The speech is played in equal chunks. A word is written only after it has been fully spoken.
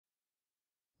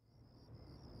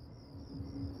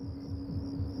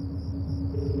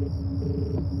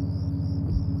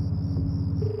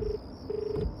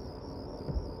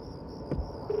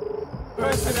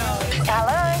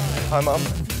Hi, Mum.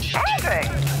 Andrew!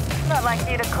 Not like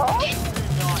you to call.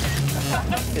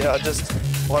 Yeah, I just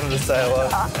wanted to say hello.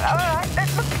 Oh, all right.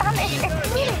 Look,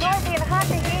 it's really noisy and hard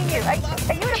to hear you. Are you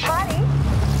at a party?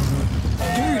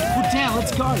 Dude, put down,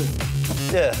 let's go.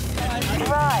 Yeah.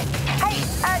 Right. Hey,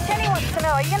 Jenny wants to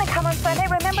know, are you going to come on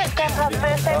Sunday? Remember it's Grandpa's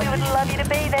birthday, we would love you to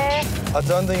be there. I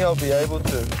don't think I'll be able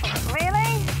to.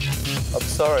 Really? I'm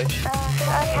sorry.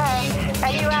 Okay.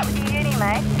 Are you out with your uni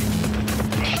mate?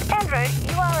 Andrew,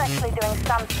 you are actually doing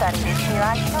some study this year,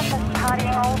 aren't you? Not just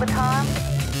partying all the time?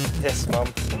 Yes, Mum.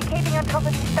 Are you keeping on top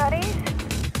of your studies?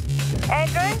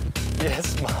 Andrew?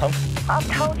 Yes, Mum. I've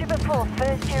told you before,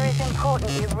 first year is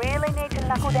important. You really need to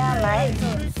knuckle down, mate.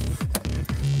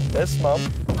 Yes, Mum.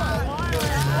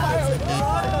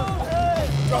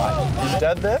 Is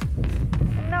Dad there?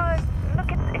 No,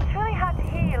 look, it's really hard to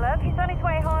hear you, love. He's on his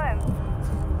way home.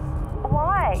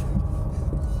 Why?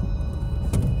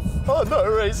 Oh, no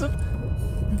reason.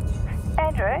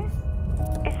 Andrew,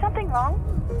 is something wrong?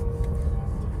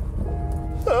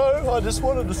 No, I just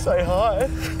wanted to say hi.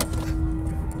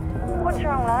 What's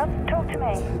wrong, love? Talk to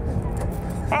me.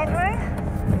 Andrew?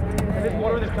 And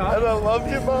I love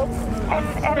you, Mum.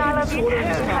 And I love you too,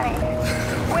 honey.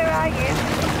 Where are you?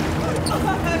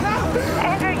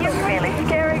 Andrew, you're really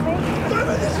scaring me.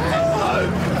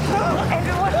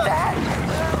 Andrew, what's that?